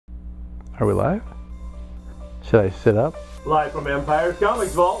Are we live? Should I sit up? Live from Empire's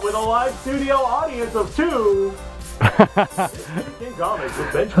Comics Vault with a live studio audience of 2. King Comics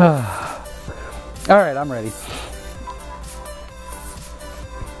with Bench. All right, I'm ready.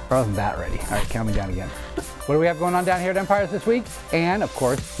 I wasn't that ready. All right, count me down again. What do we have going on down here at Empires this week? And, of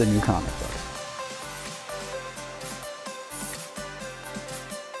course, the new comic book.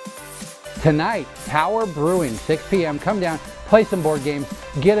 Tonight, Tower Brewing, 6 p.m. Come down, play some board games,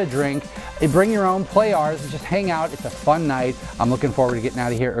 get a drink, bring your own, play ours, and just hang out. It's a fun night. I'm looking forward to getting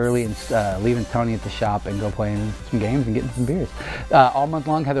out of here early and leaving Tony at the shop and go playing some games and getting some beers. All month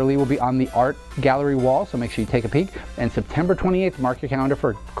long, Heather Lee will be on the art gallery wall, so make sure you take a peek. And September 28th, mark your calendar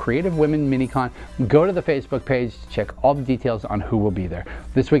for Creative Women Minicon. Go to the Facebook page, check all the details on who will be there.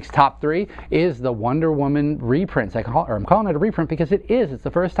 This week's top 3 is the Wonder Woman reprints. I'm calling it a reprint because it is. It's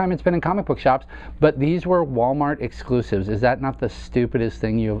the first time it's been in comic book shops, but these were Walmart exclusives. Is that not the stupidest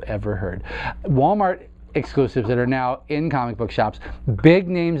thing you've ever heard? Walmart exclusives that are now in comic book shops. Big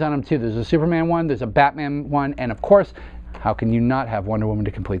names on them too. There's a Superman one, there's a Batman one, and of course, how can you not have Wonder Woman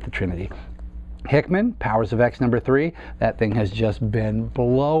to complete the Trinity? Hickman, Powers of X #3, that thing has just been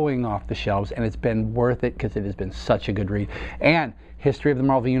blowing off the shelves, and it's been worth it because it has been such a good read. And History of the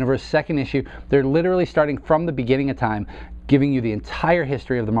Marvel Universe, 2nd issue, they're literally starting from the beginning of time, giving you the entire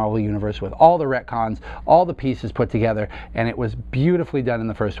history of the Marvel Universe with all the retcons, all the pieces put together, and it was beautifully done in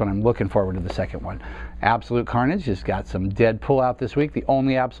the first one. I'm looking forward to the second one. Absolute Carnage just got some Deadpool out this week, the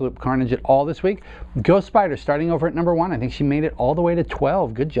only Absolute Carnage at all this week. Ghost Spider starting over at #1. I think she made it all the way to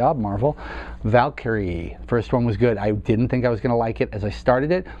 12. Good job, Marvel. Valkyrie, first one was good. I didn't think I was going to like it as I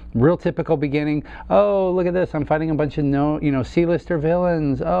started it. Real typical beginning. Oh, look at this. I'm fighting a bunch of C-lister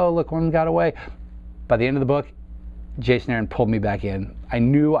villains. Oh, look, one got away. By the end of the book, Jason Aaron pulled me back in. I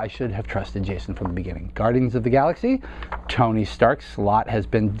knew I should have trusted Jason from the beginning. Guardians of the Galaxy, Tony Stark's Slott has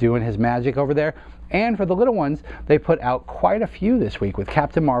been doing his magic over there. And for the little ones, they put out quite a few this week with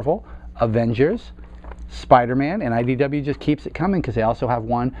Captain Marvel, Avengers, Spider-Man, and IDW just keeps it coming because they also have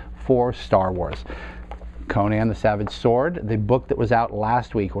one for Star Wars. Conan the Savage Sword, the book that was out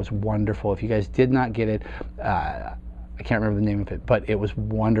last week, was wonderful. If you guys did not get it, I can't remember the name of it, but it was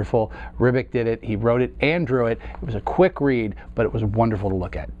wonderful. Ribic did it. He wrote it and drew it. It was a quick read, but it was wonderful to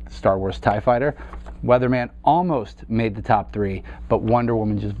look at. Star Wars TIE Fighter. Weatherman almost made the top 3, but Wonder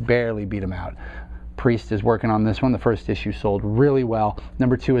Woman just barely beat him out. Priest is working on this one. The first issue sold really well.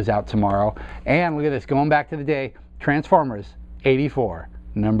 #2 is out tomorrow. And look at this, going back to the day, Transformers 84.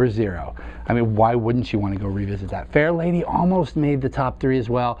 #0. I mean, why wouldn't you want to go revisit that? Fair Lady almost made the top 3 as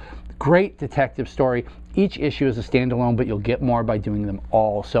well. Great detective story. Each issue is a standalone, but you'll get more by doing them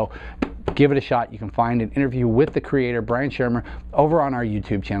all. So give it a shot. You can find an interview with the creator, Brian Shermer, over on our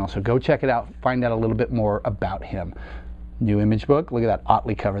YouTube channel. So go check it out. Find out a little bit more about him. New Image book. Look at that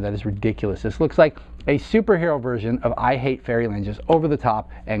Otley cover. That is ridiculous. This looks like a superhero version of I Hate Fairyland, just over the top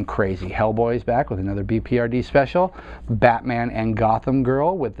and crazy. Hellboy's back with another BPRD special. Batman and Gotham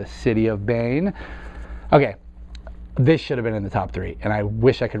Girl with the City of Bane. Okay, this should have been in the top 3, and I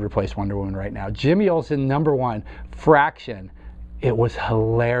wish I could replace Wonder Woman right now. Jimmy Olsen, #1, Fraction. It was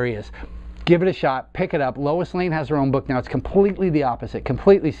hilarious. Give it a shot, pick it up. Lois Lane has her own book now. It's completely the opposite,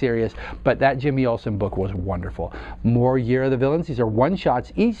 completely serious, but that Jimmy Olsen book was wonderful. More Year of the Villains. These are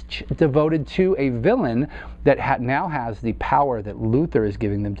one-shots, each devoted to a villain that now has the power that Luthor is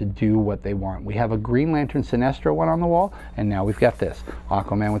giving them to do what they want. We have a Green Lantern Sinestro one on the wall, and now we've got this.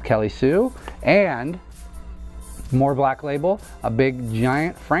 Aquaman with Kelly Sue, and more Black Label, a big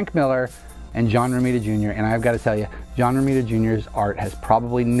giant Frank Miller and John Romita Jr. And I've got to tell you, John Romita Jr.'s art has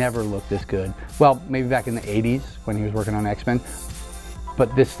probably never looked this good. Well, maybe back in the 80s when he was working on X-Men,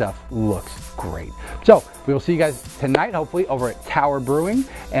 but this stuff looks great. So we will see you guys tonight, hopefully, over at Tower Brewing.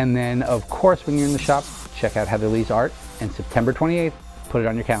 And then, of course, when you're in the shop, check out Heather Lee's art. And September 28th, put it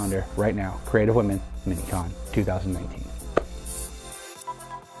on your calendar right now. Creative Women Minicon 2019.